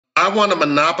I want to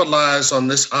monopolize on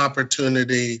this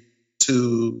opportunity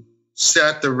to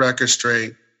set the record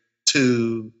straight,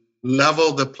 to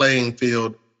level the playing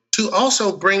field, to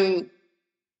also bring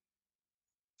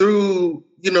through,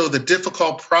 the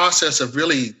difficult process of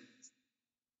really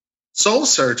soul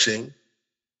searching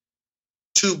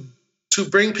to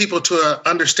bring people to an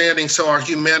understanding so our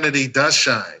humanity does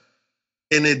shine.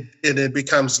 And it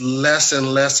becomes less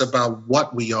and less about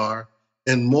what we are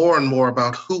and more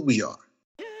about who we are.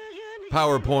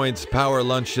 PowerPoints, power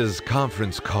lunches,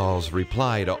 conference calls,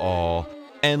 reply to all,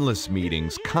 endless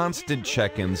meetings, constant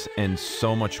check-ins, and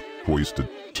so much wasted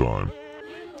time.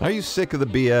 Are you sick of the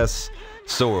BS?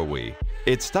 So are we.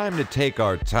 It's time to take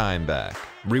our time back,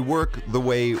 rework the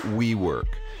way we work,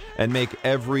 and make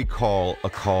every call a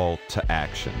call to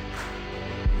action.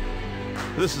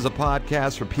 This is a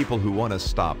podcast for people who want to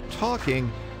stop talking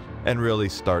and really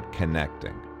start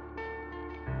connecting.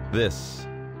 This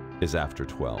is After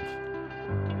 12.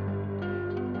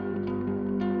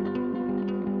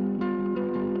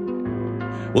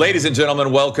 Ladies and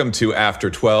gentlemen, welcome to After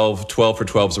 12, 12 for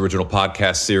 12's original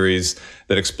podcast series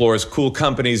that explores cool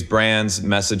companies, brands,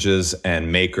 messages,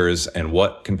 and makers, and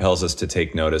what compels us to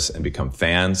take notice and become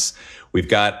fans. We've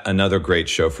got another great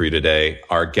show for you today.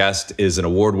 Our guest is an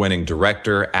award-winning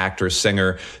director, actor,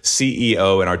 singer,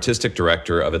 CEO, and artistic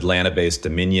director of Atlanta-based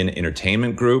Dominion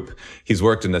Entertainment Group. He's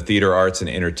worked in the theater arts and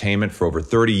entertainment for over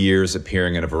 30 years,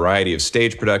 appearing in a variety of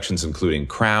stage productions, including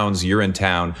Crowns, You're in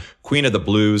Town, Queen of the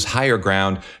Blues, Higher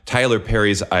Ground, Tyler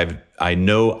Perry's I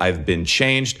Know I've Been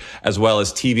Changed, as well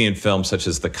as TV and film such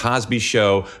as The Cosby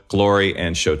Show, Glory,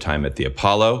 and Showtime at the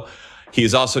Apollo. He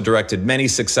has also directed many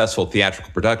successful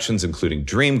theatrical productions, including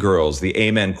Dreamgirls, The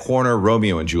Amen Corner,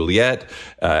 Romeo and Juliet,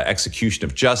 Execution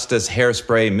of Justice,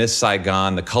 Hairspray, Miss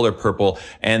Saigon, The Color Purple,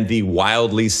 and the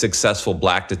wildly successful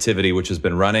Black Nativity, which has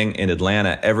been running in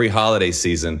Atlanta every holiday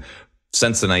season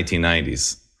since the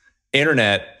 1990s.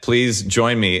 Internet, please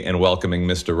join me in welcoming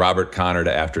Mr. Robert Connor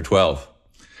to After 12.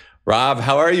 Rob,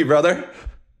 how are you, brother?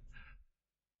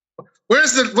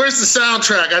 Where's the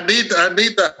soundtrack? I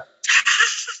need the.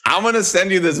 I'm going to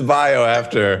send you this bio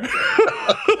after.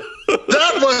 I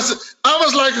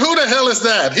was like, who the hell is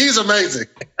that? He's amazing.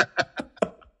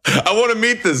 I want to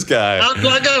meet this guy. I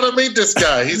got to meet this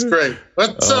guy. He's great.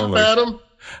 What's up, Adam?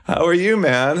 How are you,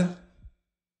 man?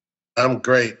 I'm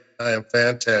great. I am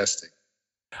fantastic.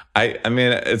 I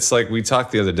mean, it's like we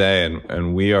talked the other day,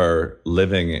 and we are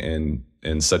living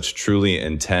in such truly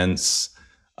intense,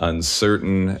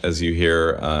 uncertain, as you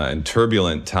hear, and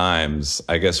turbulent times.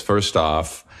 I guess first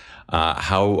off,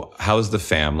 how's the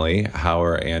family? How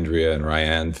are Andrea and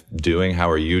Ryan doing? How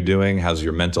are you doing? How's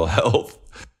your mental health?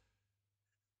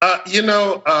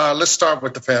 Let's start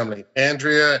with the family.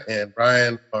 Andrea and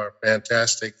Ryan are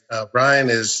fantastic. Ryan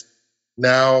is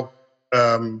now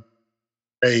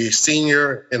a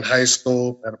senior in high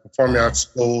school at a performing arts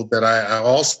school that I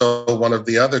also, one of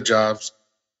the other jobs,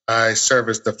 I serve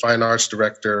as the fine arts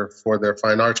director for their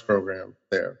fine arts program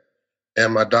there.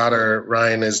 And my daughter,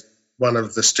 Ryan, is one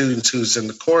of the students who's in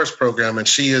the chorus program, and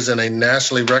she is in a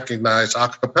nationally recognized a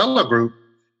cappella group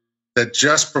that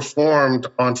just performed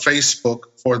on Facebook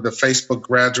for the Facebook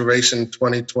Graduation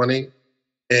 2020.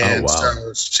 And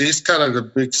so she's kind of the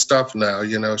big stuff now.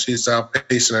 She's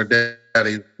outpacing her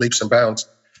daddy leaps and bounds.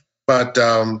 But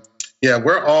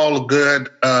we're all good.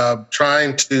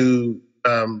 Trying to,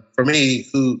 for me,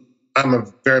 who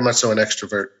I'm very much so an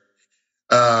extrovert,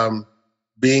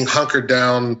 being hunkered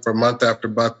down for month after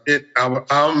month.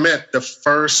 I'll admit the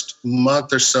first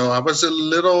month or so, I was a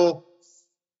little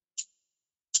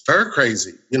stir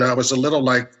crazy. I was a little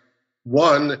like,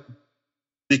 one,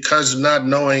 because not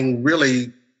knowing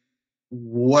really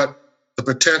what the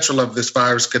potential of this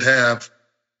virus could have,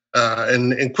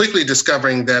 and quickly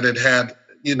discovering that it had,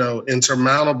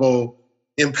 insurmountable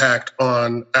impact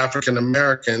on African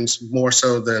Americans more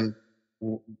so than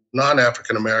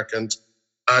non-African Americans.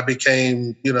 I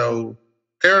became,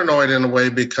 paranoid in a way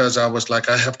because I was like,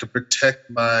 I have to protect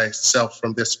myself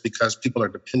from this because people are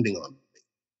depending on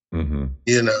me.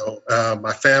 Mm-hmm.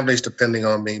 My family's depending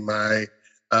on me. My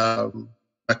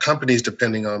company's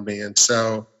depending on me. And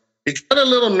so it got a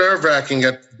little nerve-wracking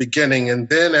at the beginning. And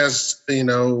then as,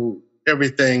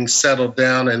 everything settled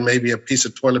down and maybe a piece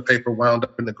of toilet paper wound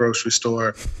up in the grocery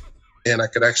store and I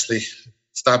could actually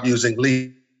stop using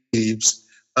leaves,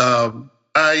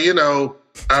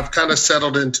 I've kind of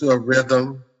settled into a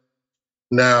rhythm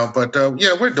now. But,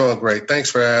 we're doing great. Thanks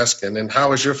for asking. And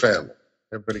how is your family?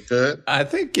 Everybody good? I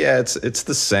think, it's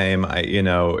the same.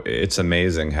 It's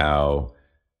amazing how,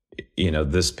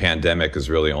 this pandemic is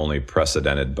really only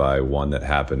precedented by one that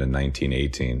happened in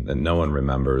 1918 that no one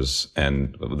remembers,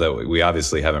 and that we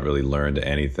obviously haven't really learned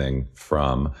anything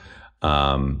from.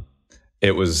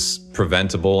 It was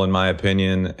preventable, in my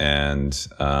opinion, and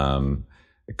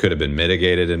it could have been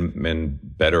mitigated in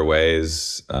better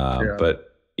ways. But,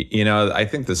 I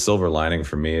think the silver lining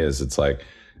for me is it's like,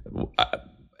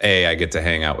 I get to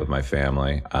hang out with my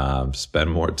family,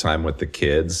 spend more time with the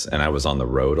kids. And I was on the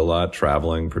road a lot,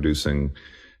 traveling, producing,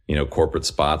 corporate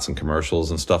spots and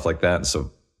commercials and stuff like that. And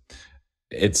so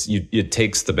it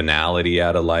takes the banality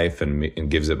out of life and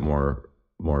gives it more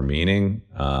meaning.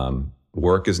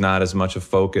 Work is not as much a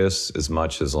focus as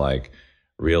much as like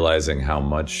realizing how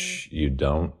much you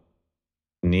don't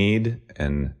need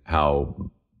and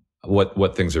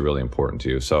what things are really important to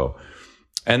you. So,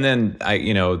 and then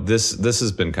this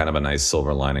has been kind of a nice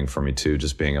silver lining for me too,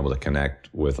 just being able to connect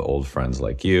with old friends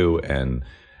like you and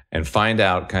find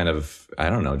out kind of, I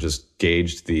don't know, just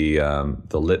gauge the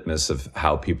litmus of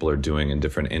how people are doing in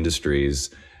different industries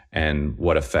and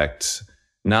what effect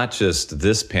not just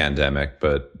this pandemic,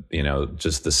 but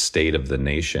just the state of the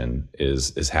nation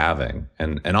is having.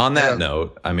 And on that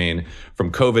note, I mean,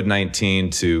 from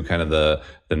COVID-19 to kind of the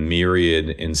myriad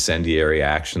incendiary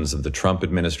actions of the Trump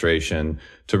administration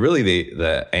to really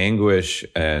the anguish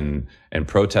and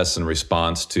protests in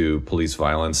response to police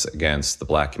violence against the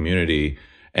Black community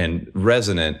and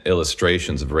resonant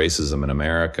illustrations of racism in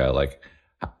America,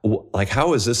 like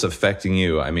how is this affecting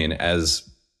you? I mean, as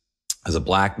a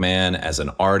Black man, as an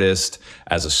artist,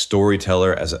 as a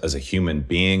storyteller, as a human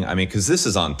being. I mean, because this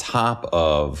is on top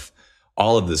of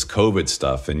all of this COVID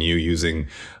stuff and you using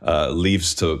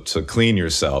leaves to clean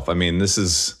yourself. I mean, this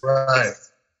is right.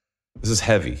 This is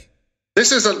heavy.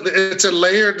 It's a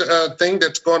layered thing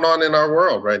that's going on in our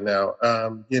world right now.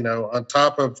 On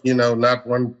top of not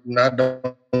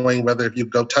knowing whether if you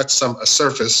go touch a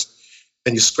surface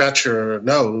and you scratch your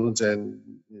nose and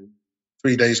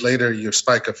 3 days later, you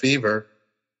spike a fever.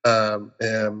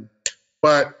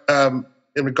 But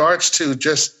in regards to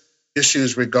just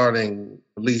issues regarding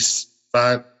police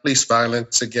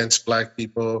violence against Black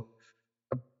people,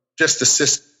 just the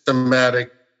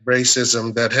systematic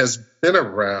racism that has been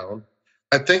around,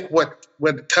 I think what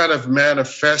kind of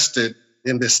manifested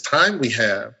in this time we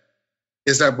have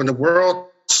is that when the world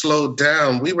slowed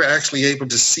down, we were actually able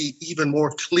to see even more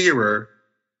clearer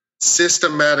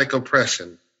systematic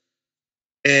oppression.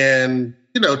 And,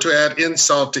 to add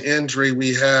insult to injury,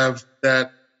 we have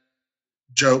that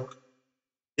joke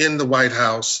in the White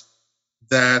House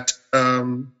that,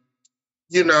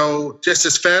 just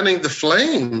is fanning the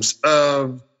flames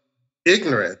of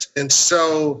ignorance. And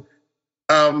so,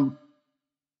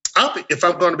 if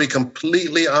I'm going to be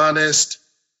completely honest,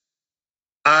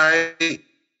 I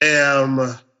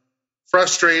am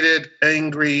frustrated,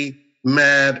 angry,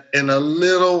 mad, and a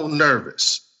little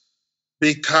nervous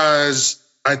because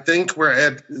I think we're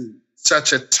at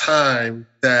such a time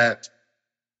that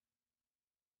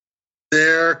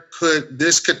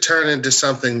this could turn into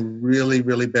something really,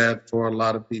 really bad for a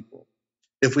lot of people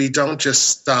if we don't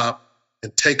just stop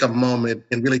and take a moment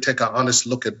and really take an honest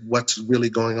look at what's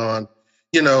really going on.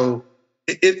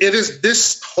 It is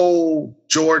this whole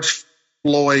George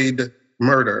Floyd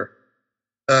murder.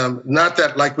 Not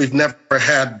that like we've never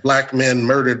had Black men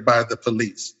murdered by the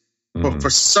police. But for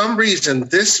some reason,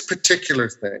 this particular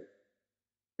thing,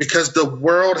 because the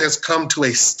world has come to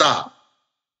a stop,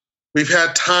 we've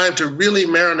had time to really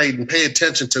marinate and pay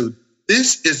attention to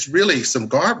this is really some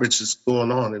garbage that's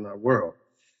going on in our world.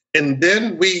 And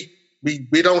then we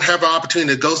don't have an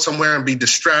opportunity to go somewhere and be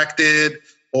distracted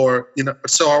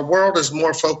so our world is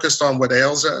more focused on what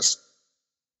ails us.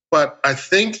 But I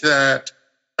think that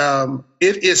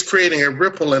it is creating a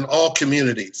ripple in all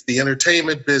communities, the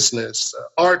entertainment business,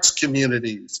 arts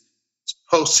communities,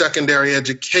 post-secondary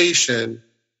education,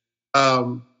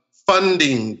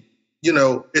 funding.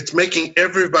 It's making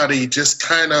everybody just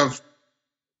kind of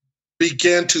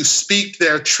begin to speak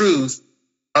their truth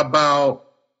about,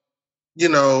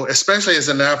 especially as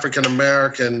an African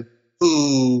American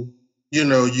who,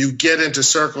 you get into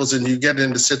circles and you get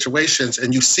into situations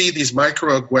and you see these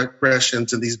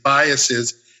microaggressions and these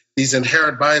biases, these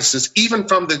inherent biases, even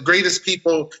from the greatest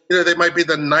people. They might be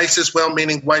the nicest,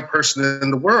 well-meaning white person in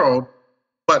the world,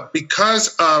 but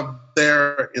because of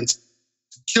their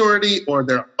insecurity or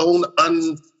their own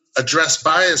unaddressed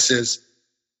biases,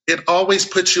 it always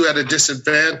puts you at a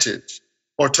disadvantage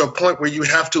or to a point where you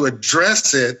have to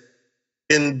address it.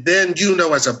 And then,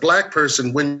 as a Black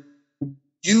person, when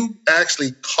you actually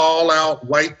call out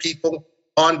white people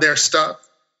on their stuff,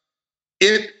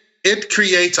 it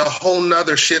creates a whole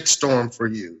nother shitstorm for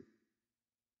you.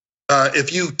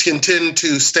 if you intend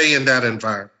to stay in that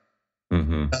environment.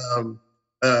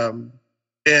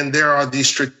 And there are these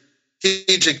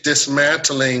strategic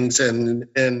dismantlings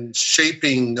and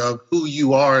shaping of who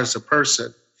you are as a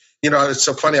person. It's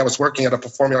so funny. I was working at a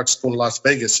performing arts school in Las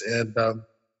Vegas, and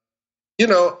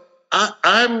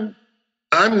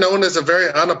I'm known as a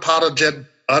very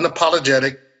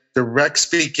unapologetic, direct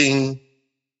speaking.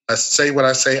 I say what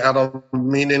I say. I don't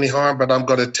mean any harm, but I'm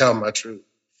going to tell my truth.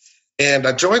 And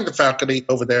I joined the faculty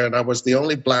over there, and I was the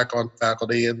only Black on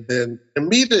faculty. And then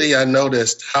immediately I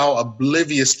noticed how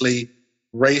obliviously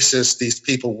racist these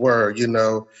people were.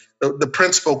 The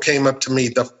principal came up to me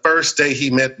the first day he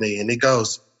met me, and he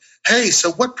goes, "Hey,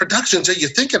 so what productions are you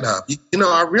thinking of?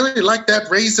 I really like that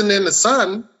Raisin in the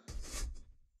Sun."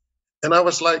 And I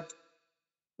was like,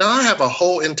 now I have a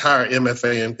whole entire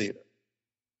MFA in theater.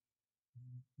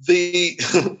 The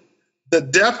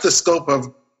depth, the scope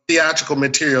of theatrical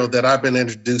material that I've been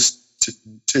introduced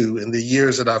to in the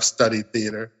years that I've studied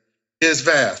theater is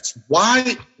vast.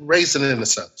 Why Raisin in the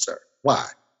Sun, sir? Why?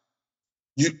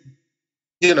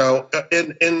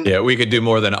 Yeah, we could do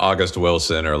more than August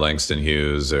Wilson or Langston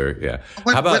Hughes how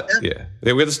about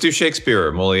let's do Shakespeare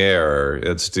or Moliere, or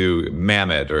let's do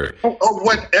Mamet or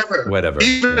whatever.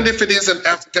 Even if it is an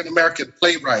African American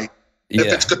playwright, if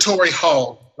it's Katori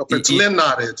Hall, if it's Lynn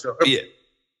Nottage,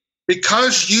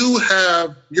 because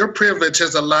your privilege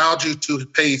has allowed you to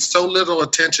pay so little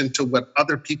attention to what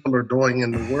other people are doing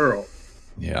in the world.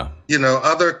 Yeah,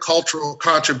 other cultural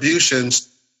contributions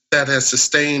that has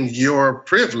sustained your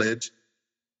privilege,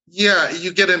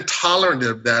 you get intolerant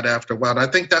of that after a while. And I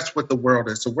think that's what the world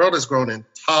is. The world has grown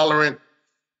intolerant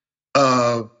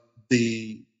of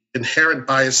the inherent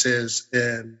biases.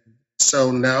 And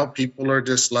so now people are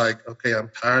just like, okay, I'm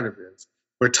tired of this.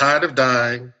 We're tired of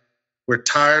dying. We're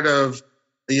tired of,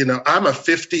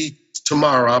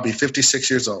 tomorrow I'll be 56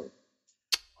 years old.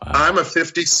 Wow. I'm a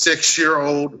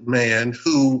 56-year-old man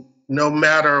who, no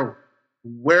matter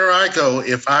where I go,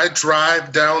 if I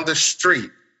drive down the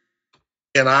street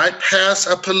and I pass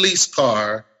a police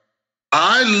car,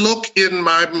 I look in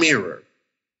my mirror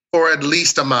for at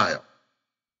least a mile.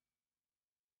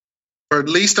 For at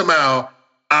least a mile,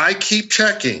 I keep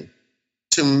checking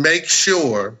to make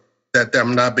sure that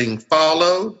I'm not being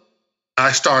followed.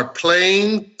 I start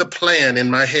playing the plan in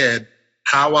my head,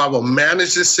 how I will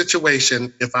manage this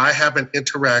situation if I have an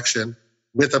interaction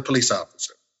with a police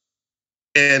officer.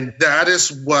 And that is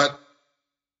what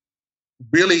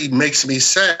really makes me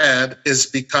sad, is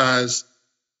because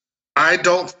I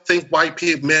don't think white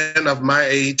men of my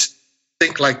age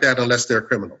think like that unless they're a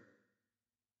criminal.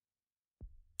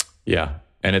 Yeah.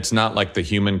 And it's not like the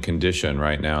human condition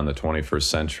right now in the 21st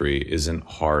century isn't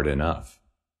hard enough.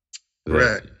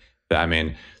 Right.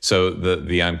 So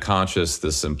the unconscious,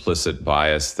 this implicit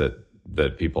bias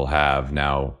that people have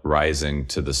now rising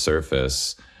to the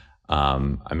surface,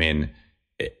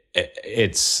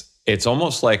 it's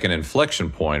almost like an inflection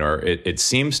point, or it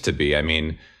seems to be.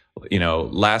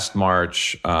 Last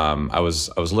March, I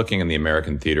was looking in the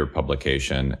American Theater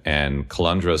publication, and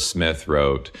Kalundra Smith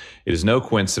wrote, "It is no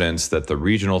coincidence that the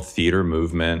regional theater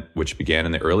movement, which began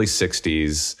in the early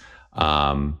 60s,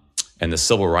 and the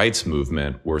civil rights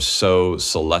movement were so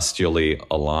celestially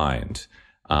aligned."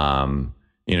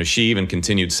 She even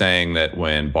continued saying that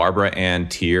when Barbara Ann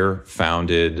Teer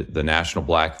founded the National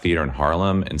Black Theater in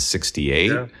Harlem in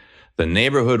 1968, the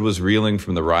neighborhood was reeling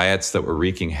from the riots that were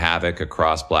wreaking havoc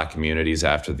across Black communities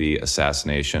after the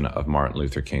assassination of Martin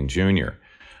Luther King Jr.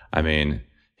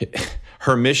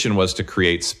 Her mission was to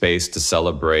create space to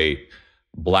celebrate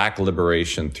Black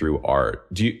liberation through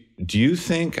art. Do you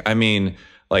think,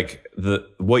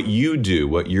 what you do,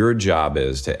 what your job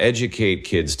is to educate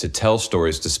kids, to tell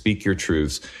stories, to speak your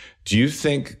truths, do you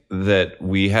think that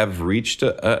we have reached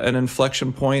an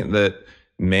inflection point that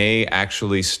may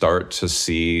actually start to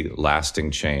see lasting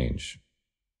change?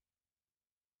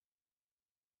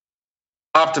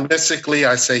 Optimistically,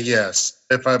 I say yes.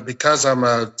 Because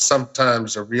I'm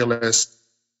sometimes a realist,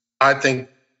 I think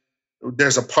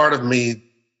there's a part of me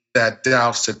that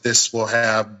doubts that this will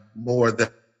have more than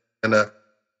an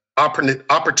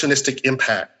opportunistic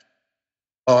impact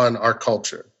on our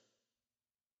culture.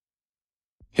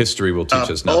 History will teach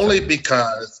us nothing. Only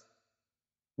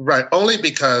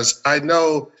because I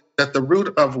know that the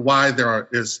root of why there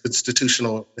is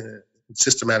institutional and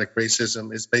systematic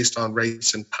racism is based on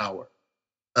race and power.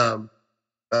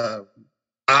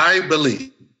 I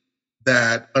believe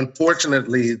that,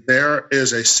 unfortunately, there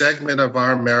is a segment of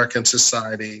our American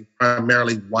society,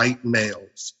 primarily white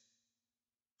males,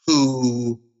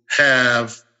 who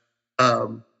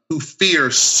fear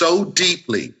so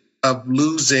deeply of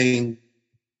losing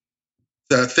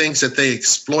the things that they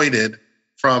exploited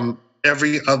from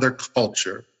every other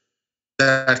culture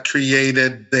that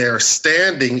created their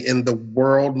standing in the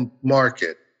world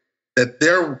market, that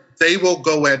they will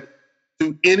go at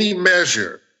through any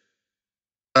measure.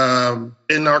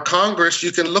 In our Congress,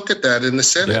 you can look at that in the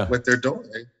Senate, what they're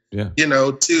doing,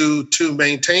 to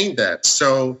maintain that.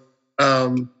 So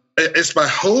it's my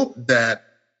hope that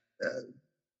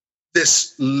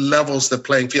this levels the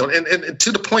playing field. And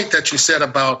to the point that you said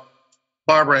about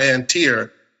Barbara Ann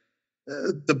Teer,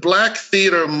 the Black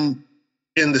theater in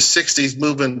the 60s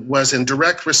movement was in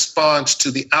direct response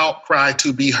to the outcry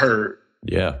to be heard.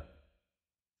 Yeah.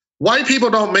 White people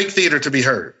don't make theater to be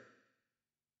heard.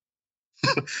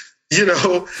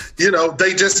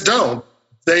 They just don't.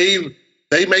 They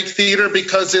make theater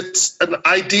because it's an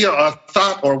idea or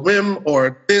thought or whim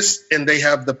or this, and they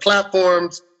have the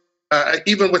platforms.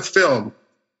 Even with film,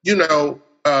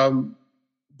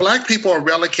 Black people are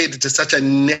relegated to such a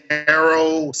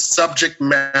narrow subject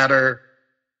matter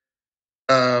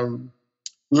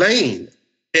lane,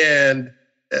 and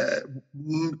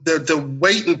the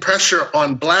weight and pressure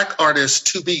on Black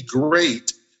artists to be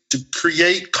great, to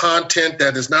create content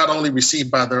that is not only received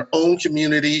by their own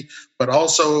community, but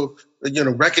also,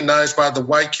 recognized by the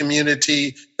white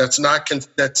community.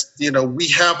 We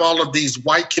have all of these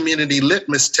white community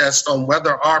litmus tests on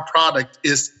whether our product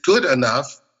is good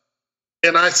enough.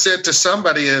 And I said to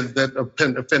somebody that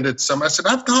offended some, I said,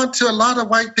 I've gone to a lot of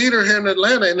white theater here in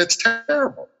Atlanta and it's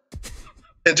terrible.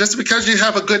 And just because you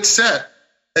have a good set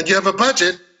and you have a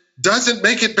budget doesn't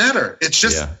make it better. It's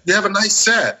just, you have a nice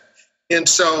set. And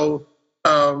so,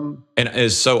 and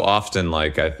is so often,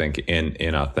 like, I think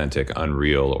inauthentic,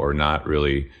 unreal, or not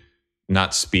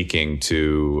speaking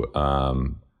to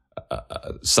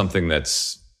something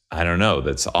that's, I don't know,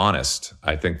 that's honest.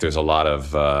 I think there's a lot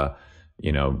of,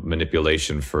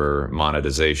 manipulation for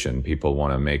monetization. People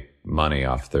want to make money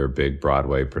off their big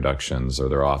Broadway productions or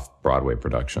their off-Broadway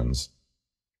productions.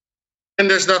 And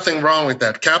there's nothing wrong with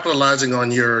that. Capitalizing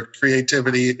on your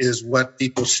creativity is what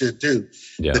people should do.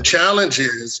 Yeah. The challenge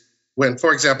is when,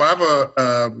 for example, I have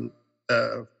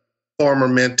a former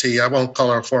mentee, I won't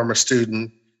call her a former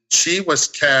student. She was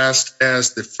cast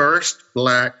as the first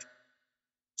Black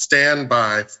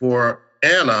standby for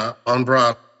Anna on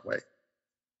Broadway.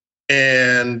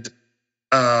 And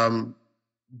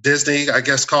Disney, I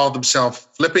guess, called themselves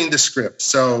flipping the script.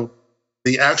 So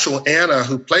the actual Anna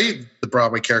who played the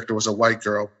Broadway character was a white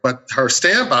girl, but her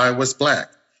standby was Black.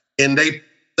 And they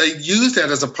used that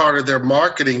as a part of their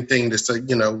marketing thing to say,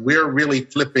 we're really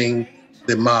flipping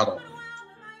the model.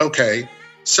 Okay,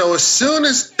 so as soon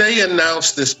as they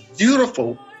announced this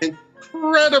beautiful,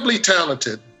 incredibly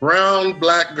talented brown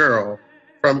Black girl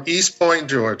from East Point,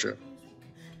 Georgia,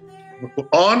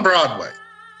 on Broadway,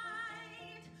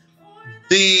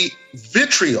 the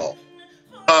vitriol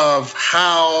of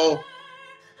how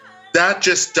that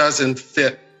just doesn't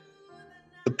fit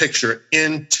the picture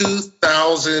in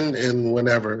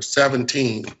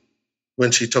 2017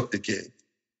 when she took the gig.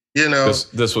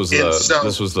 This was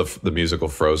the musical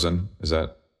Frozen. Is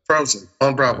that Frozen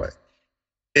on Broadway?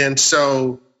 And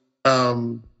so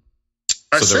I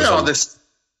say all this.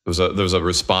 There was a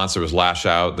response. There was lash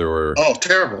out. There were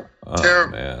terrible.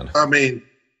 Man. I mean,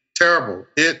 terrible.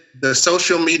 The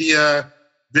social media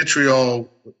vitriol.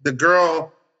 The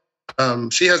girl,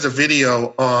 she has a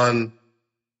video on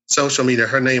social media.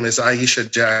 Her name is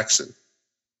Aisha Jackson,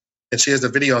 and she has a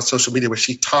video on social media where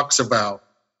she talks about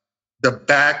the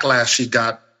backlash she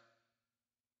got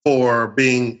for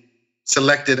being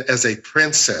selected as a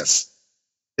princess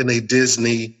in a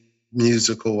Disney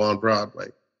musical on Broadway,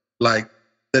 like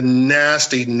the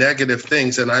nasty negative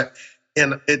things. And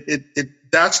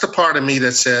that's the part of me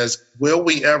that says, will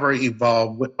we ever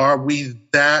evolve? Are we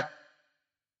that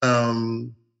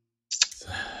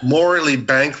morally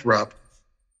bankrupt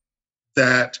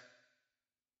that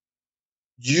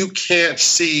you can't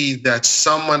see that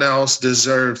someone else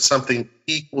deserves something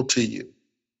equal to you?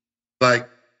 Like,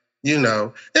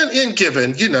 and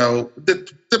given,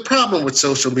 the problem with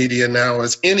social media now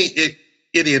is any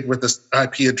idiot with an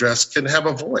IP address can have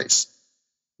a voice,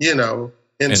 and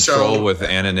so troll with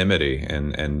anonymity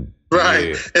and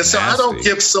right. And so I don't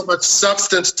give so much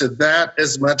substance to that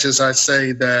as much as I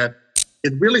say that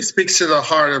it really speaks to the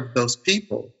heart of those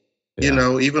people.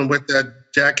 Yeah. Even with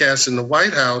that jackass in the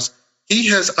White House, he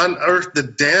has unearthed the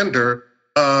dander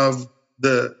of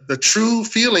the true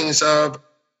feelings of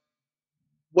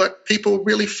what people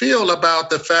really feel about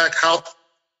the fact how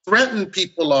threatened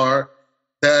people are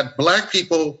that Black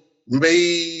people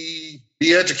may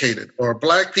be educated, or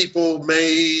Black people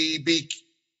may be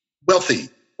wealthy,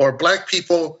 or Black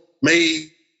people may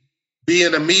be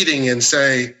in a meeting and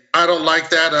say, I don't like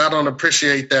that, I don't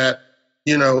appreciate that,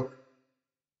 you know,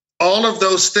 all of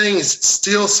those things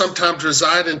still sometimes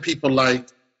reside in people like,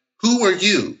 who are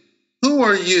you? Who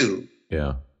are you?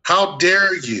 Yeah. How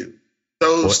dare you?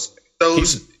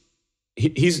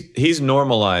 He's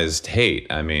normalized hate.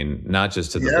 I mean, not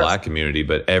just to the Black community,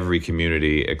 but every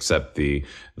community except the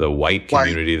white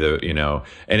community.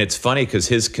 And it's funny because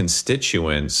his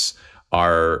constituents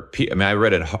are. I mean, I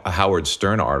read a Howard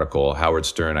Stern article. Howard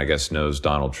Stern, I guess, knows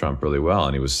Donald Trump really well,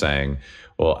 and he was saying,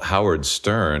 well, Howard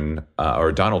Stern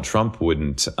or Donald Trump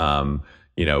wouldn't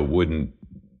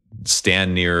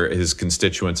stand near his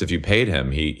constituents if you paid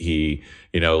him. He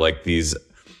like these.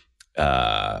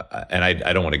 And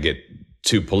I don't want to get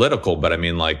too political, but I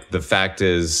mean, like, the fact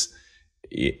is,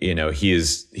 he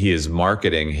is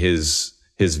marketing his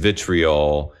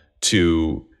vitriol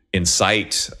to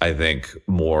incite, I think,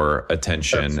 more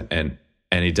attention, and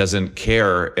he doesn't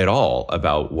care at all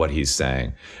about what he's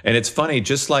saying. And it's funny,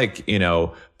 just like,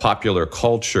 popular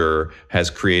culture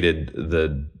has created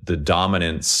the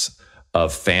dominance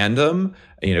of fandom,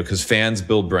 because fans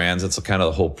build brands. That's kind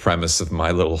of the whole premise of my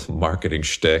little marketing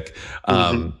shtick.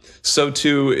 So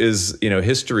too is,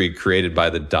 history created by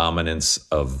the dominance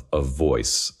of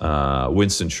voice.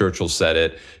 Winston Churchill said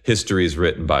it, history is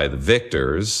written by the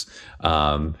victors,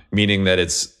 meaning that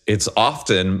it's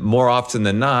often, more often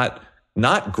than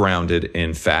not grounded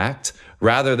in fact,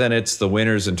 rather than it's the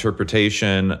winner's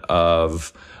interpretation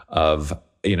of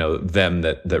them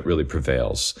that really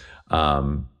prevails.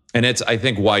 And it's, I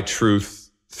think, why truth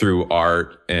through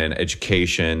art and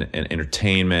education and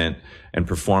entertainment and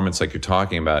performance, like you're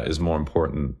talking about, is more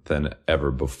important than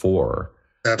ever before.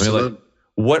 Absolutely.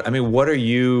 What are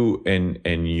you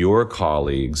and your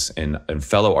colleagues and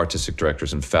fellow artistic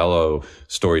directors and fellow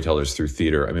storytellers through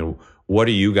theater? I mean, what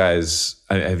are you guys?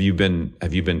 Have you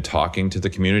been talking to the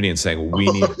community and saying we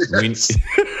need?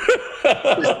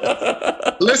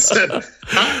 Listen,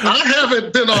 I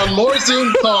haven't been on more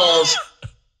Zoom calls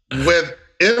with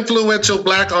influential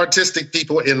Black artistic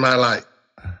people in my life.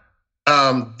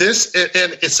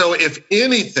 So if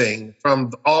anything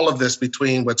from all of this,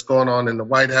 between what's going on in the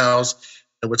White House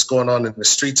and what's going on in the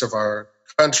streets of our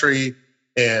country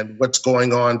and what's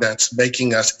going on that's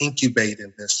making us incubate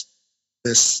in this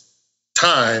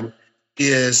time,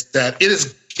 is that it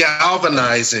is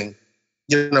galvanizing.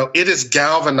 It is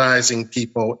galvanizing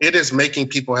people. It is making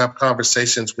people have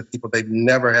conversations with people they've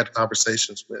never had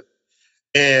conversations with,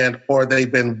 or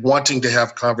they've been wanting to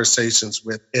have conversations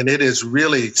with, and it is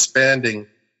really expanding.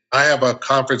 I have a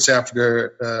conference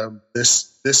after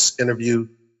this interview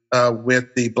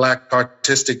with the Black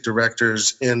artistic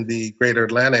directors in the greater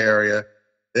Atlanta area,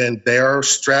 and they're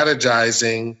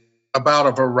strategizing about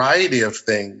a variety of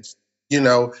things.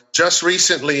 Just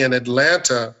recently in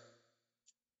Atlanta,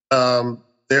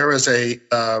 there is a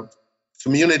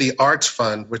community arts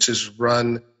fund, which is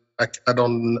run, I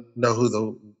don't know who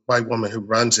the white woman who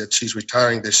runs it, she's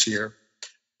retiring this year,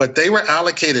 but they were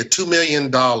allocated $2 million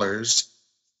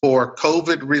for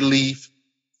COVID relief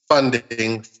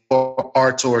funding for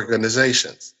arts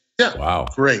organizations. Yeah, wow,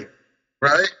 great,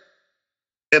 right?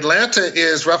 Atlanta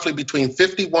is roughly between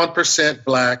 51%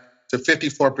 Black to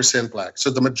 54% Black. So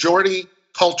the majority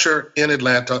culture in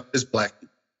Atlanta is Black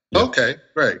people. Yep. Okay,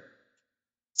 great.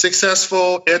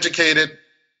 Successful, educated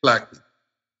Black people.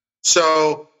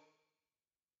 So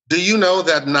do you know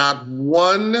that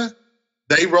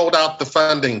they rolled out the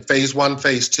funding, phase 1,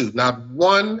 phase 2, not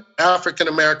one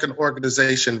African-American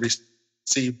organization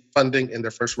received funding in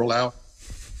their first rollout?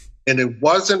 And it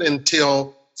wasn't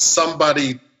until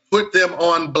somebody put them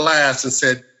on blast and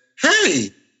said,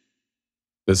 hey,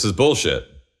 this is bullshit.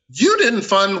 You didn't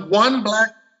fund one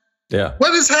Black. Yeah.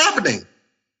 What is happening?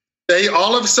 They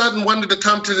all of a sudden wanted to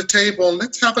come to the table and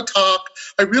let's have a talk.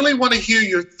 I really want to hear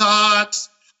your thoughts.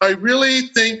 I really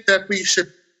think that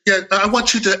I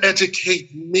want you to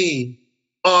educate me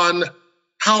on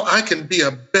how I can be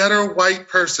a better white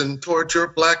person towards your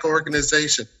Black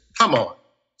organization. Come on,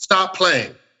 stop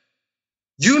playing.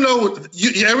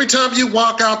 Every time you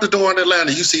walk out the door in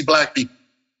Atlanta, you see Black people.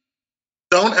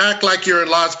 Don't act like you're in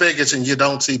Las Vegas and you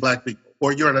don't see Black people,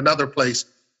 or you're in another place.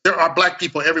 There are Black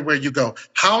people everywhere you go.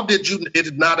 How did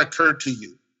it not occur to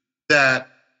you that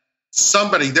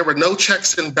there were no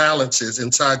checks and balances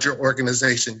inside your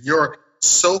organization, your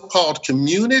so-called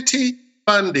community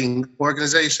funding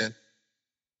organization?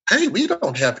 Hey, we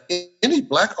don't have any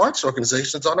Black arts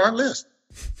organizations on our list.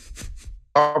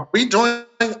 Are we doing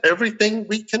everything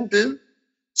we can do?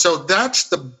 So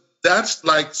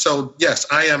yes,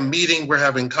 I am meeting, we're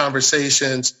having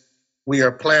conversations. We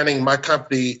are planning, my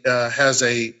company has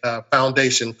a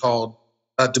foundation called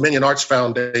Dominion Arts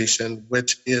Foundation,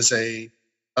 which is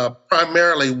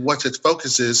primarily what its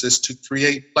focus is to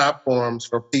create platforms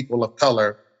for people of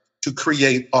color to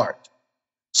create art.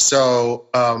 So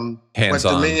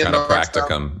hands-on, kind of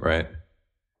practicum, right?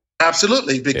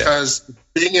 Absolutely, because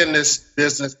being in this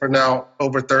business for now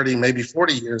over 30, maybe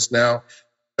 40 years now,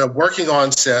 working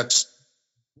on sets,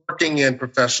 working in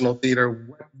professional theater,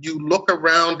 you look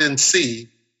around and see,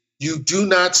 you do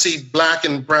not see Black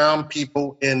and brown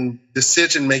people in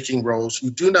decision-making roles. You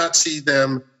do not see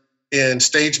them in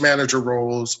stage manager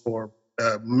roles or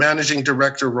managing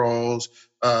director roles,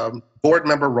 board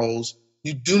member roles.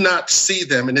 You do not see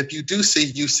them. And if you do see,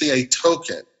 you see a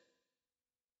token.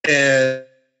 And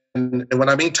when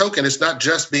I mean token, it's not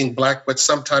just being Black, but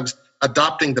sometimes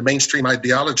adopting the mainstream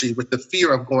ideology with the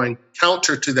fear of going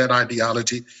counter to that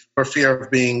ideology for fear of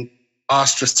being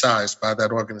ostracized by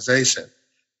that organization.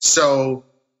 So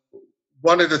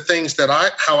one of the things that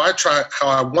how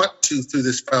I want to through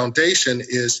this foundation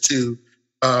is to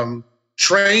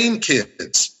train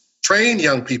kids, train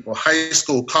young people, high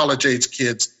school, college age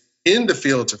kids in the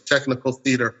fields of technical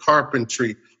theater,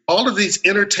 carpentry, all of these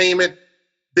entertainment,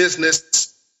 business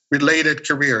related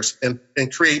careers, and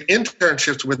create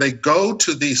internships where they go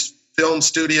to these film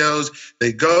studios,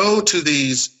 they go to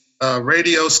these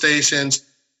radio stations,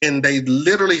 and they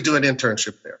literally do an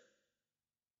internship there.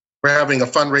 We're having a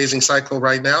fundraising cycle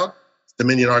right now,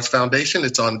 Dominion Arts Foundation.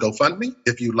 It's on GoFundMe.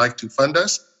 If you'd like to fund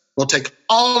us, we'll take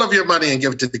all of your money and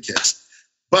give it to the kids.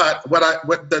 But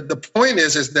the point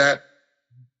is that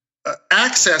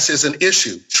access is an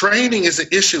issue. Training is an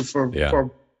issue for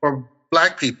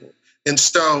Black people. And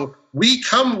so we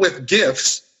come with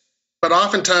gifts, but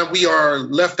oftentimes we are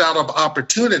left out of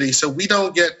opportunity. So we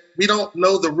don't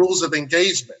know the rules of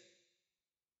engagement.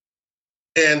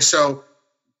 And so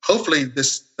hopefully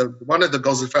one of the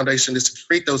goals of the foundation is to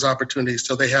create those opportunities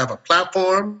so they have a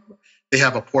platform, they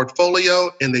have a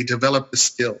portfolio, and they develop the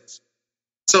skills.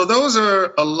 So those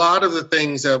are a lot of the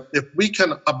things that if we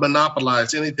can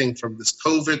monopolize anything from this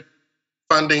COVID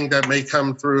funding that may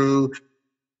come through,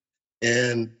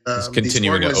 and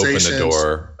continuing to open the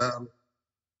door,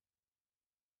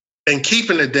 and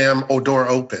keeping the damn door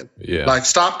open. Yeah. Like,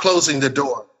 stop closing the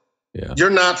door. Yeah. You're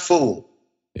not fooled.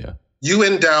 Yeah. You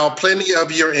endow plenty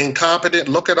of your incompetent,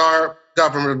 look at our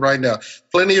government right now,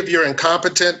 plenty of your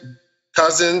incompetent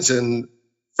cousins and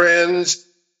friends,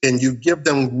 and you give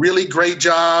them really great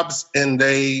jobs, and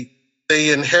they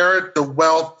inherit the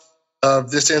wealth of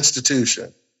this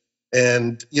institution.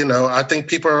 And, I think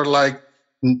people are like,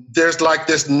 there's like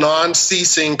this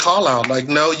non-ceasing call out, like,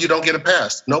 no, you don't get a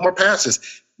pass. No more passes.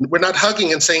 We're not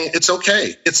hugging and saying it's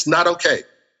okay. It's not okay.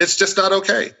 It's just not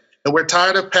okay. And we're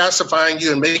tired of pacifying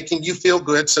you and making you feel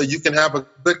good so you can have a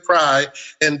good cry.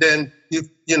 And then,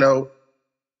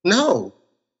 no,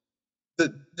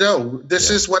 this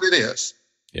is what it is.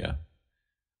 Yeah.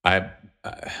 I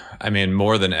mean,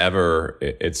 more than ever,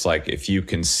 it's like if you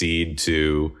concede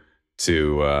to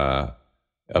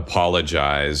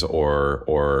apologize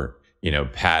or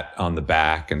pat on the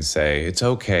back and say, it's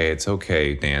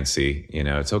okay, Nancy,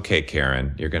 it's okay,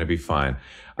 Karen, you're going to be fine.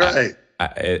 Right.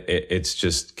 It's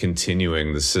just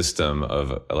continuing the system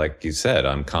of, like you said,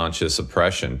 unconscious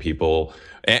oppression, people,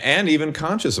 and even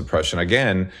conscious oppression.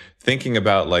 Again, thinking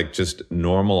about like just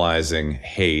normalizing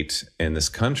hate in this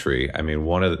country. I mean,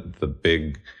 one of the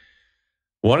big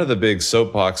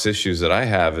soapbox issues that I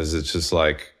have is it's just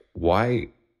like, why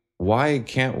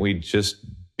can't we just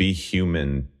be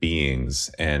human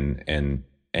beings and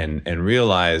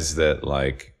realize that,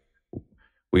 like,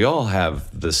 we all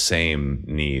have the same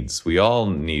needs. We all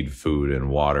need food and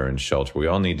water and shelter. We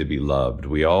all need to be loved.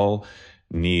 We all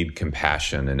need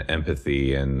compassion and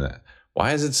empathy. And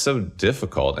why is it so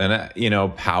difficult?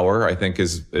 And, power, I think,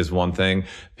 is one thing.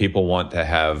 People want to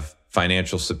have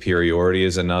financial superiority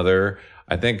is another.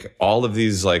 I think all of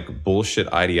these like bullshit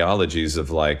ideologies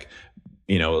of like,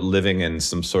 living in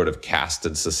some sort of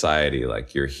casted society,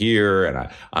 like you're here and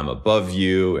I'm above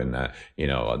you. And,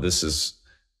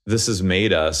 this has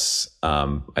made us,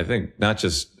 I think, not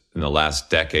just in the last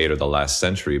decade or the last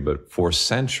century, but for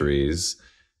centuries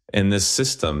in this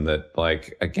system that,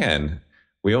 like, again,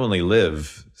 we only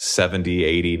live 70,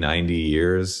 80, 90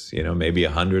 years, maybe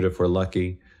 100 if we're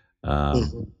lucky.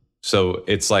 So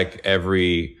it's like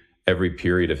every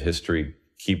period of history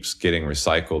keeps getting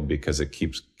recycled because it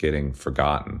keeps getting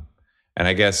forgotten. And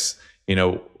I guess,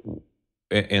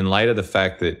 in light of the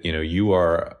fact that, you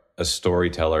are a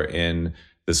storyteller in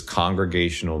this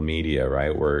congregational media,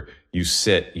 right, where you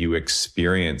sit, you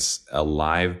experience a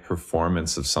live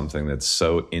performance of something that's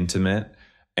so intimate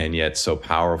and yet so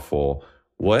powerful.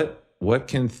 What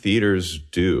can theaters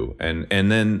do? And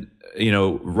then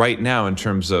right now in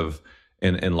terms of,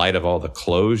 in light of all the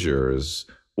closures,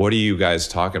 what are you guys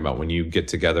talking about when you get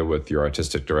together with your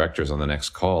artistic directors on the next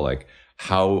call? Like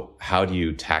how do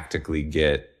you tactically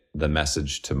get the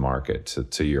message to market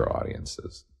to your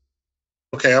audiences?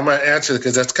 Okay, I'm going to answer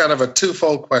because that's kind of a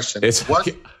twofold question.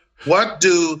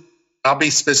 I'll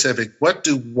be specific. What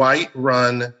do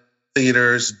white-run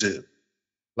theaters do?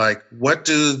 Like, what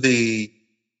do there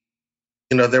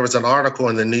was an article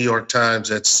in the New York Times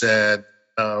that said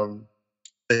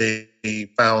they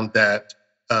found that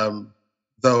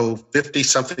though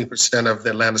 50-something% of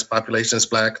Atlanta's population is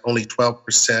Black, only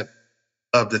 12%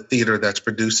 of the theater that's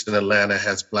produced in Atlanta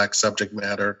has Black subject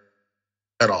matter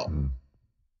at all. Mm.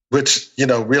 Which,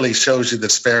 really shows you the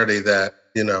disparity that,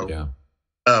 Yeah.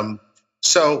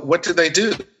 So what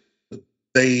do?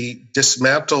 They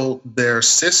dismantle their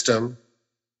system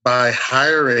by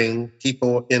hiring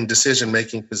people in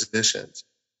decision-making positions.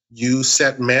 You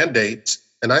set mandates,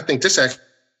 and I think this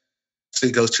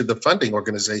actually goes to the funding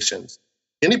organizations.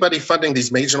 Anybody funding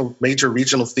these major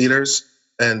regional theaters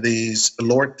and these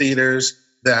Lord theaters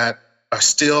that are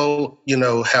still,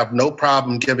 have no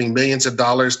problem giving millions of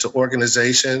dollars to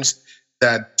organizations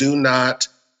that do not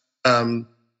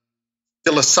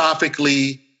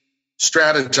philosophically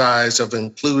strategize of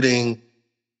including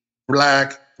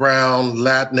Black, Brown,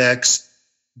 Latinx,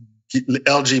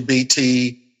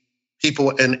 LGBT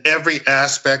people in every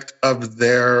aspect of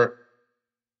their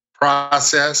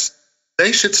process,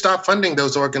 they should stop funding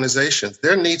those organizations.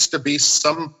 There needs to be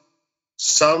some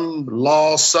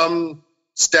law, some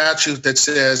statute that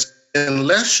says,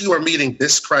 unless you are meeting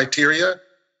this criteria,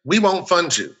 we won't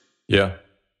fund you. Yeah.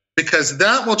 Because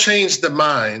that will change the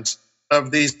minds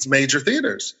of these major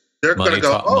theaters. They're going to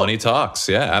go, money talks.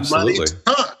 Yeah, absolutely. Money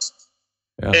talks.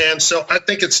 Yeah. And so I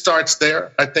think it starts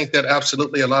there. I think that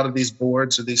absolutely a lot of these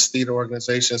boards or these theater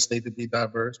organizations need to be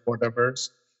more diverse,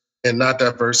 and not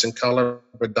diverse in color,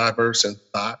 but diverse in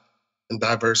thought and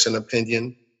diverse in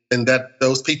opinion. And that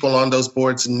those people on those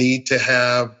boards need to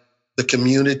have the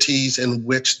communities in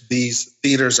which these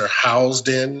theaters are housed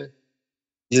in,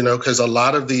 because a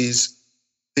lot of these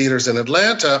theaters in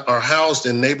Atlanta are housed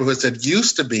in neighborhoods that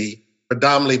used to be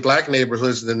predominantly Black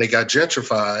neighborhoods, then they got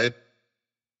gentrified.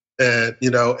 And,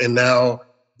 and now,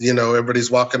 everybody's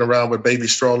walking around with baby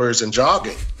strollers and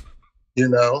jogging,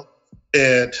 and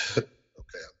okay,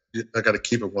 I got to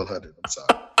keep it 100. I'm sorry.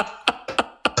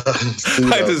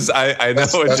 I know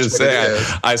what you're saying.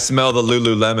 I smell the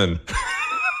Lululemon.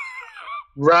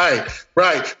 Right.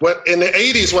 But in the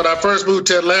 80s, when I first moved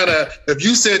to Atlanta, if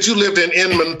you said you lived in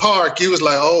Inman Park, you was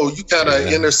like, oh, you kind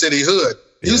of inner city hood.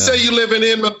 You say you live in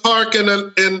Inman Park and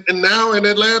now in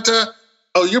Atlanta,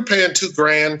 oh, you're paying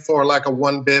 $2,000 for like a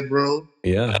 1-bedroom.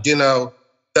 Yeah.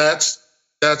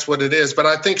 That's what it is. But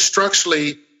I think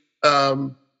structurally,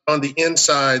 on the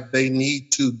inside, they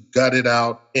need to gut it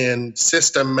out and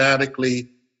systematically,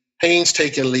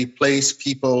 painstakingly place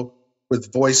people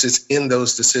with voices in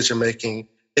those decision-making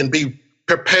and be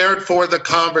prepared for the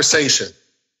conversation.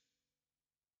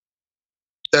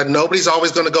 That nobody's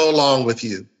always going to go along with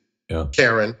you,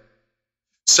 Karen.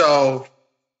 So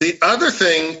the other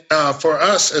thing for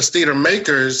us as theater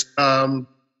makers, of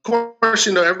course,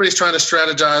 everybody's trying to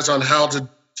strategize on how to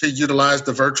utilize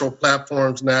the virtual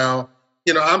platforms now.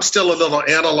 I'm still a little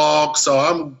analog, so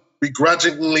I'm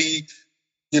begrudgingly,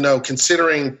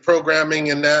 considering programming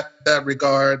in that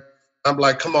regard. I'm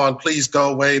like, come on, please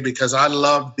go away, because I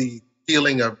love the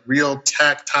feeling of real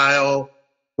tactile,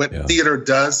 what theater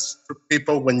does for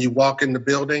people when you walk in the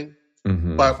building.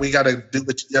 Mm-hmm. But we got to do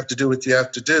what you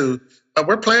have to do,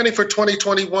 We're planning for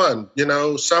 2021,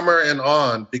 summer and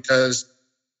on, because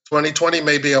 2020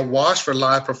 may be a wash for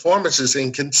live performances,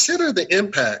 and consider the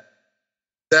impact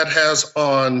that has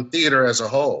on theater as a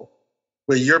whole,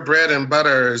 where your bread and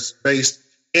butter is based.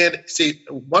 And see,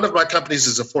 one of my companies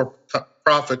is a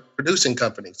for-profit producing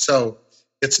company. So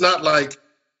it's not like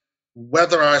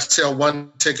whether I sell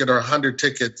 1 ticket or 100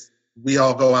 tickets, we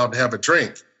all go out and have a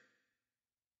drink.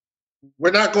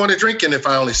 We're not going to drinking if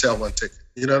I only sell 1 ticket.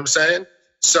 You know what I'm saying?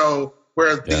 So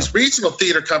where these regional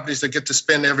theater companies that get to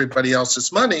spend everybody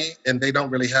else's money and they don't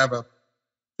really have a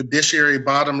fiduciary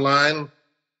bottom line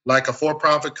like a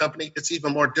for-profit company, it's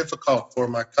even more difficult for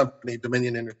my company,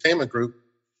 Dominion Entertainment Group,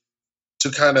 to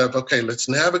kind of, let's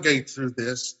navigate through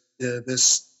this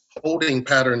holding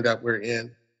pattern that we're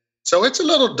in. So it's a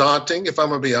little daunting, if I'm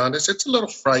going to be honest. It's a little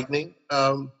frightening.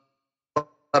 But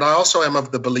I also am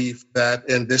of the belief that,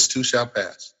 and this too shall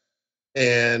pass.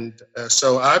 And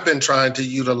so I've been trying to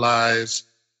utilize,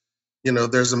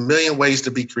 there's a million ways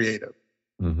to be creative.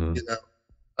 Mm-hmm.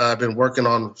 I've been working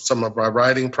on some of my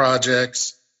writing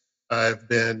projects. I've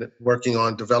been working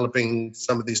on developing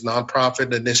some of these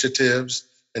nonprofit initiatives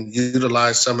and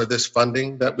utilize some of this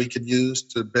funding that we could use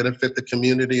to benefit the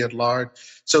community at large.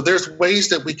 So there's ways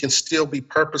that we can still be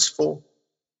purposeful.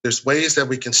 There's ways that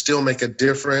we can still make a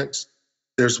difference.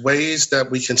 There's ways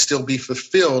that we can still be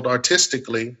fulfilled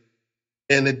artistically.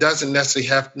 And it doesn't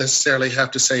necessarily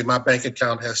have to say my bank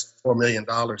account has $4 million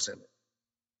in it.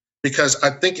 Because I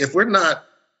think if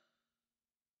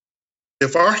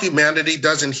our humanity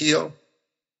doesn't heal,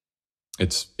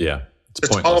 it's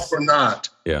all for naught.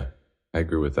 Yeah, I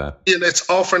agree with that. And it's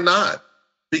all for naught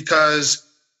because,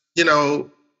 I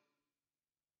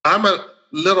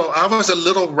was a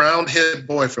little round-head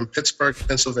boy from Pittsburgh,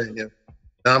 Pennsylvania.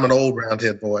 Now I'm an old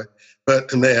round-head boy,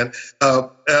 but man,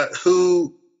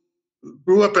 who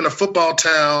grew up in a football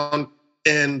town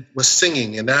and was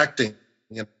singing and acting.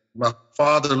 And my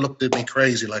father looked at me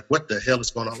crazy, like, what the hell is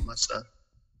going on with my son?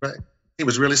 Right? He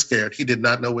was really scared. He did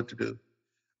not know what to do.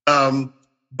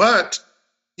 But,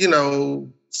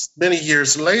 many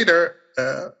years later,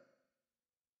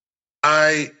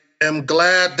 I am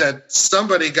glad that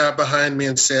somebody got behind me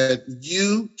and said,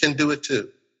 you can do it too.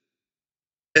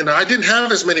 And I didn't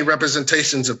have as many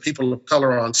representations of people of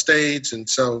color on stage. And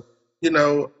so,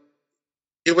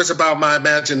 it was about my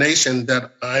imagination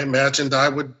that I imagined I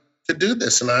could do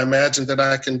this. And I imagined that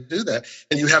I can do that.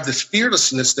 And you have this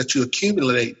fearlessness that you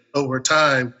accumulate over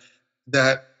time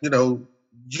that,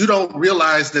 you don't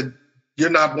realize that you're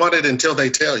not wanted until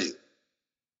they tell you,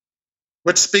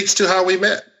 which speaks to how we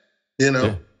met,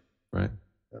 Yeah, right.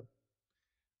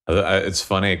 It's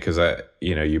funny because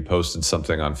you posted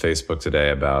something on Facebook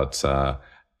today about,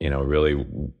 really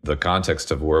the context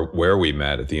of where we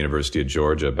met at the University of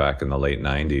Georgia back in the late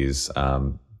 90s,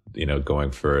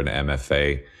 going for an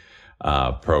MFA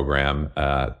program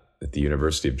at the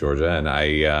University of Georgia. And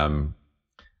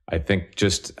I think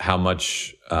just how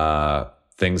much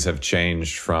things have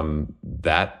changed from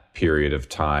that period of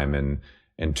time and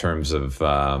in terms of,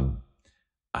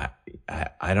 I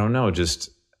don't know, just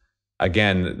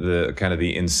again, the kind of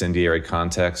the incendiary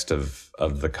context of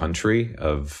the country,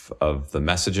 of the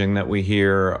messaging that we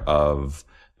hear, of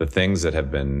the things that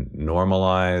have been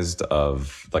normalized,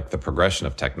 of like the progression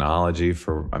of technology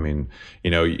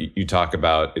you talk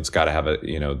about it's got to have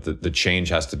the change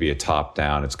has to be a top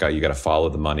down. You got to follow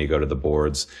the money, go to the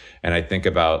boards. And I think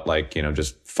about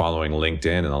just following LinkedIn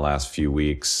in the last few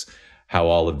weeks, how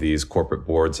all of these corporate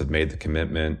boards have made the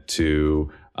commitment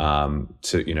to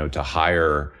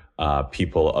hire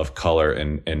people of color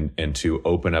and to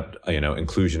open up,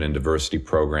 inclusion and diversity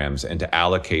programs and to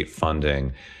allocate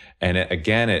funding. And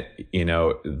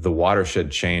the watershed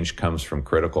change comes from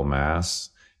critical mass.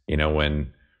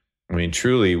 When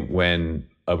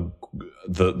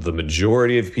the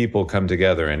majority of people come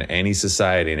together in any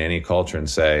society, in any culture and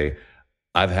say,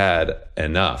 I've had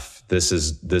enough. This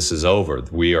is over.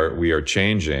 We are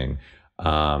changing.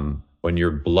 When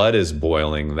your blood is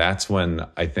boiling, that's when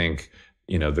I think,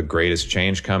 the greatest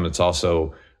change comes. It's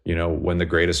also, when the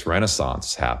greatest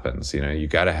renaissance happens. You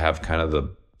got to have kind of the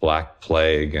Black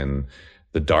Plague and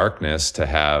the darkness to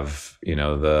have,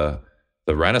 the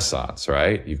Renaissance,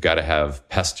 right? You've got to have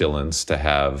pestilence to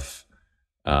have,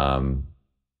 to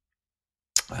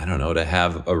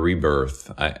have a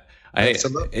rebirth.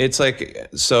 It's like,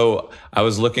 so I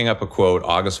was looking up a quote,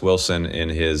 August Wilson in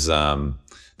his,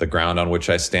 The Ground on Which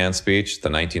I Stand speech, the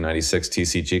 1996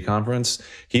 TCG conference.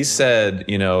 He said,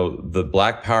 the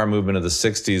Black Power movement of the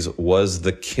 60s was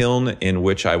the kiln in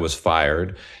which I was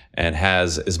fired and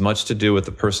has as much to do with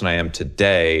the person I am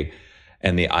today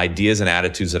and the ideas and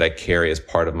attitudes that I carry as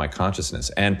part of my consciousness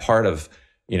and part of,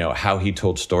 how he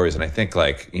told stories. And I think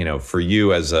for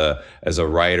you as a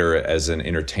writer, as an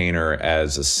entertainer,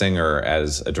 as a singer,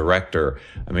 as a director,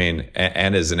 and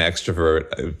as an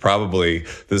extrovert, probably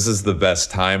this is the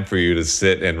best time for you to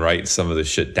sit and write some of the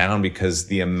shit down because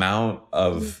the amount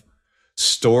of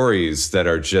stories that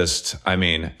are just,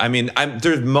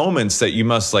 there's moments that you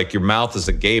must your mouth is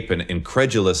agape and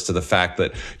incredulous to the fact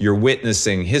that you're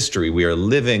witnessing history. We are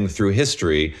living through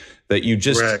history that you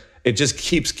just, Correct. It just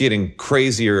keeps getting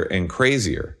crazier and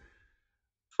crazier.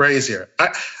 I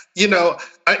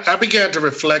began to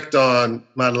reflect on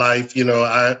my life.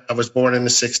 I was born in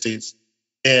the 60s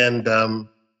and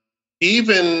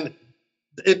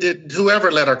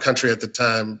whoever led our country at the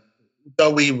time, though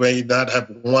we may not have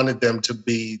wanted them to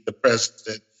be the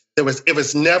president, it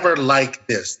was never like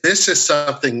this. This is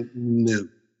something new.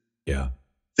 Yeah.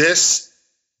 This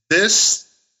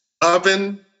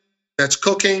oven that's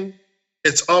cooking,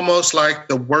 it's almost like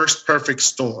the worst perfect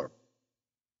storm.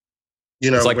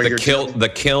 It's like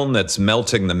the kiln that's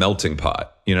melting the melting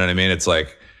pot. You know what I mean? It's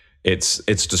like It's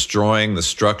destroying the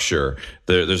structure.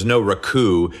 There's no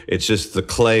raku. It's just the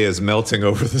clay is melting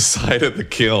over the side of the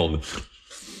kiln.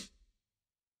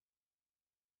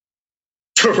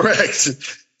 Correct.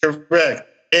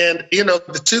 And,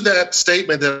 to that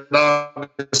statement that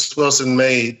August Wilson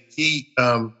made, he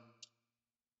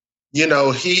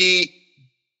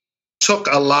took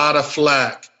a lot of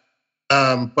flack,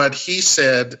 but he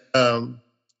said,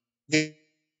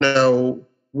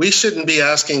 we shouldn't be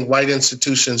asking white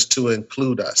institutions to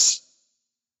include us.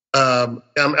 I'm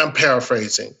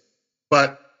paraphrasing,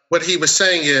 but what he was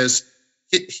saying is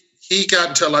he got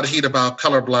into a lot of heat about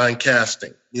colorblind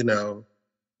casting,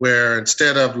 where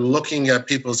instead of looking at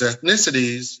people's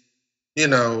ethnicities,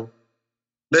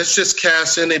 let's just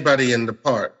cast anybody in the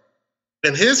part.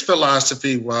 And his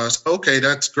philosophy was, okay,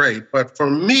 that's great. But for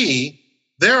me,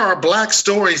 there are Black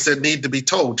stories that need to be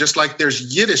told, just like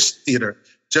there's Yiddish theater,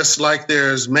 just like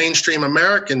there's mainstream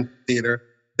American theater.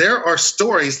 There are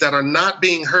stories that are not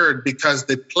being heard because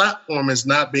the platform is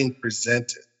not being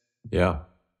presented. Yeah.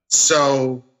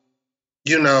 So,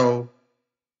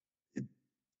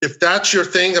 if that's your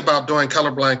thing about doing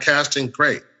colorblind casting,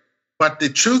 great. But the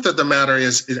truth of the matter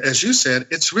is, as you said,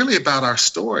 it's really about our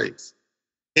stories.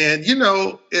 And,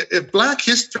 if Black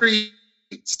history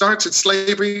starts at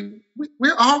slavery,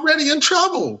 we're already in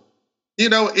trouble. I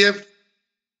don't know if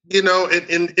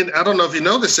you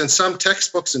know this, in some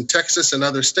textbooks in Texas and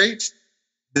other states,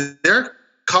 they're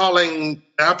calling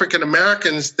African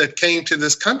Americans that came to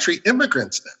this country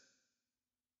immigrants now.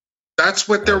 That's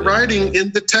what they're writing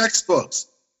in the textbooks.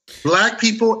 Black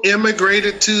people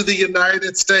immigrated to the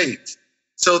United States.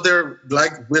 So they're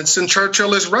like, Winston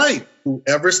Churchill is right.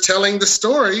 Whoever's telling the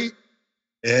story.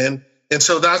 And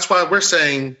so that's why we're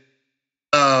saying,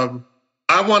 I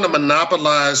want to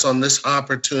monopolize on this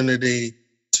opportunity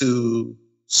to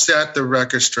set the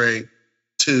record straight,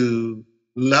 to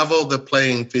level the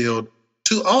playing field,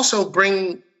 to also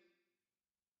bring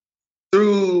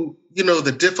through,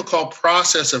 the difficult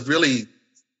process of really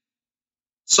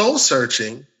soul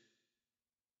searching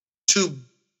to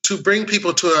bring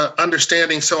people to an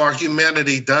understanding so our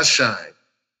humanity does shine.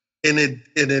 And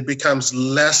it becomes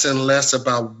less and less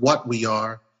about what we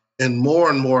are and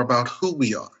more about who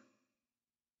we are.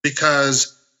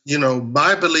 Because,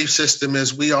 my belief system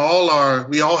is we all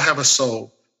have a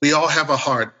soul. We all have a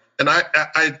heart. And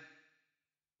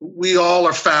we all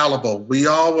are fallible. We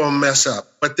all will mess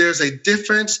up. But there's a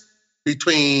difference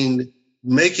between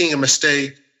making a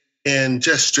mistake and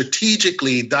just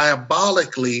strategically,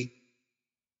 diabolically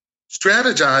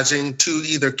strategizing to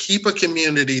either keep a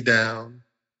community down,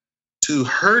 to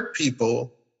hurt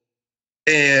people,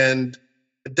 and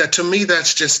that, to me,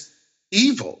 that's just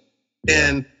evil. Yeah.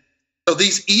 And so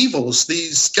these evils,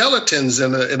 these skeletons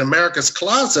in America's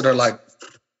closet are like,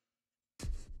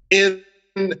 and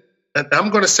I'm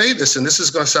going to say this, and this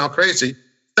is going to sound crazy,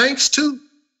 thanks to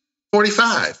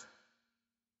 45.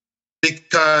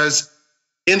 Because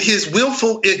in his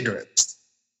willful ignorance,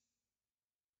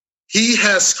 he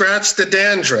has scratched the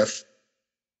dandruff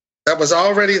that was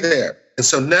already there. And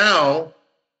so now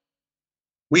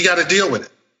we got to deal with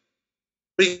it.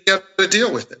 We got to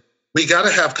deal with it. We got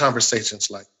to have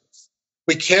conversations like this.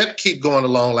 We can't keep going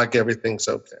along like everything's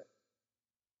okay.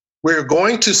 We're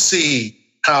going to see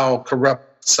how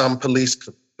corrupt some police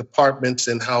departments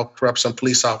and how corrupt some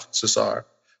police officers are.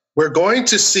 We're going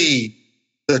to see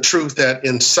the truth that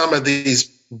in some of these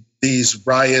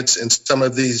riots and some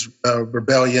of these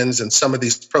rebellions and some of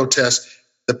these protests,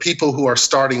 the people who are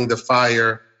starting the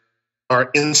fire are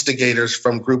instigators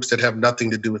from groups that have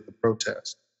nothing to do with the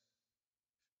protest.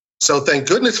 So thank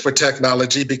goodness for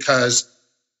technology, because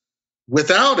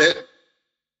without it,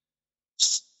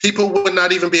 people would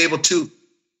not even be able to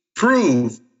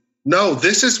prove, no,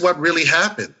 this is what really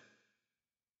happened.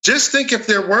 Just think if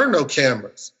there were no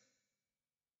cameras.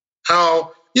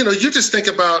 How, you just think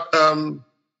about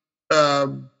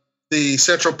the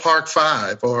Central Park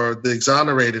Five or the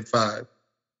Exonerated Five.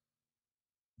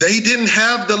 They didn't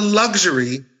have the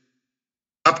luxury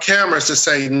of cameras to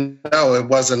say, no, it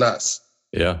wasn't us.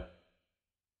 Yeah.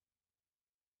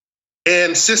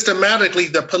 And systematically,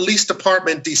 the police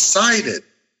department decided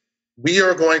we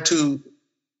are going to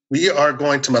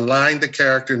malign the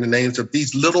character in the names of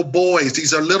these little boys.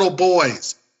 These are little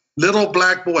boys, little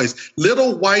Black boys.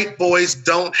 Little white boys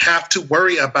don't have to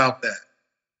worry about that.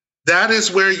 That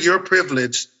is where your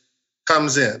privilege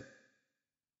comes in.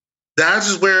 That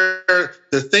is where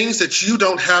the things that you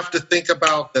don't have to think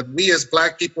about, that we as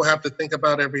Black people have to think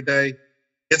about every day,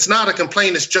 it's not a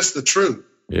complaint, it's just the truth.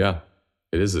 Yeah,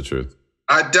 it is the truth.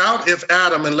 I doubt if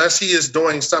Adam, unless he is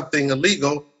doing something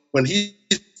illegal, when he's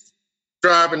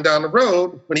driving down the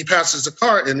road, when he passes a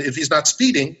car, and if he's not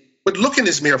speeding, would look in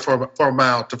his mirror for a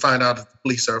mile to find out if the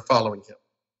police are following him.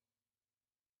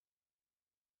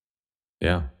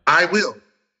 Yeah. I will.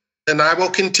 And I will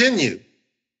continue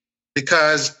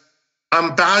because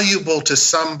I'm valuable to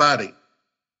somebody.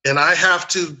 And I have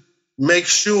to make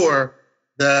sure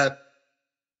that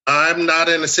I'm not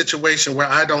in a situation where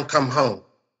I don't come home.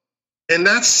 And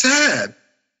that's sad.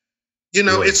 You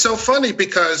know, it's so funny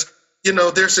because, you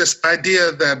know, there's this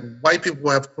idea that white people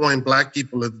have coined black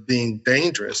people as being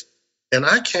dangerous. And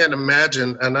I can't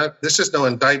imagine, and this is no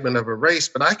indictment of a race,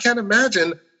 but I can't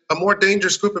imagine a more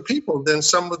dangerous group of people than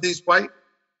some of these white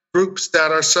groups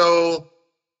that are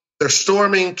they're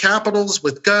storming capitals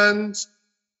with guns.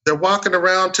 They're walking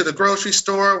around to the grocery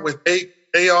store with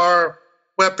AR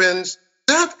weapons.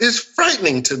 That is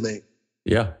frightening to me.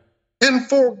 Yeah. And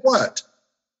for what?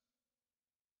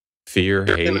 Fear,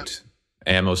 hate,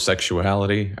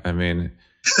 amosexuality. I mean,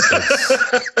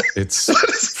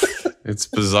 it's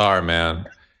bizarre, man.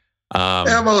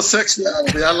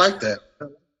 Amosexuality. I like that.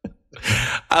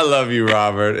 I love you,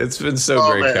 Robert. It's been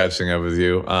so great catching up with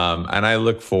you. And I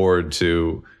look forward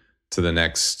to the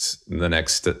next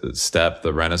step,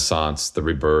 the renaissance, the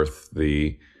rebirth,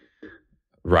 the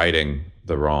righting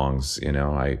the wrongs. You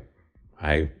know,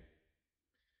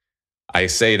 I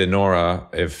say to Nora,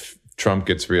 if Trump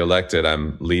gets reelected,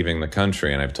 I'm leaving the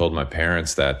country. And I've told my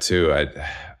parents that too.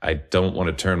 I don't want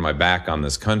to turn my back on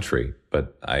this country,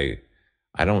 but I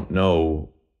don't know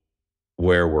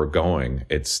where we're going.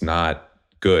 It's not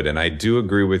good. And I do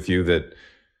agree with you that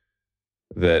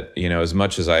you know, as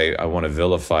much as I want to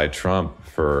vilify Trump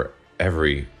for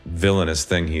every villainous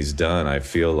thing he's done, I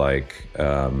feel like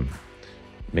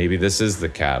maybe this is the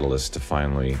catalyst to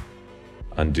finally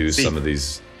undo some of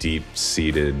these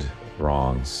deep-seated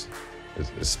wrongs,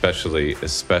 especially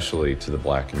to the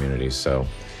black community. So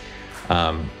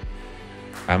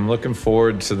I'm looking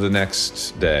forward to the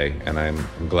next day, and I'm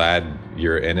glad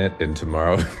you're in it. And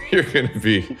tomorrow you're going to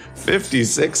be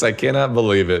 56. I cannot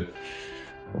believe it.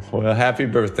 Well, happy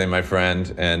birthday, my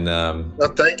friend. And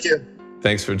well, thank you.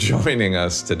 Thanks for joining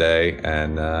us today.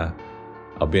 And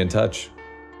I'll be in touch.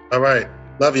 All right.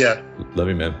 Love ya. Love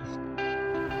you,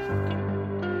 man.